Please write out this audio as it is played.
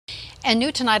And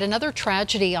new tonight, another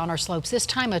tragedy on our slopes. This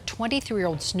time, a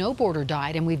 23-year-old snowboarder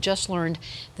died, and we've just learned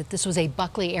that this was a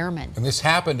Buckley Airman. And this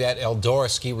happened at Eldora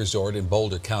Ski Resort in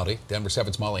Boulder County. Denver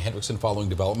 7's Molly Hendrickson following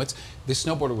developments. This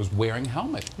snowboarder was wearing a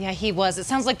helmet. Yeah, he was. It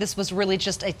sounds like this was really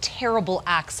just a terrible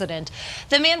accident.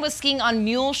 The man was skiing on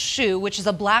Mule Shoe, which is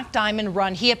a black diamond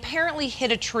run. He apparently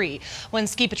hit a tree. When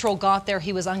ski patrol got there,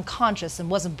 he was unconscious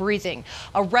and wasn't breathing.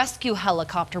 A rescue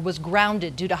helicopter was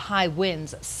grounded due to high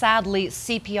winds. Sadly,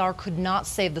 CPR could not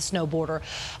save the snowboarder.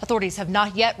 Authorities have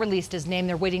not yet released his name.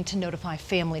 They're waiting to notify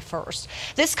family first.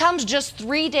 This comes just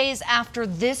 3 days after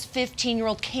this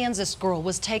 15-year-old Kansas girl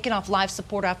was taken off life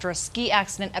support after a ski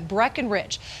accident at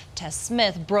Breckenridge. Tess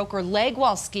Smith broke her leg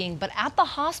while skiing, but at the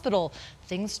hospital,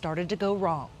 things started to go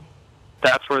wrong.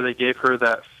 That's where they gave her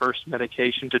that first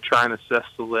medication to try and assess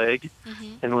the leg.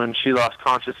 And when she lost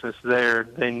consciousness there,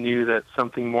 they knew that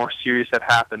something more serious had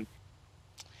happened.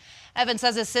 Evan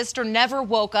says his sister never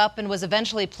woke up and was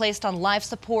eventually placed on life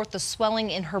support. The swelling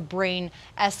in her brain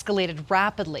escalated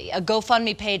rapidly. A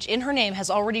GoFundMe page in her name has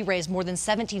already raised more than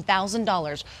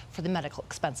 $17,000 for the medical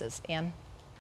expenses. Ann?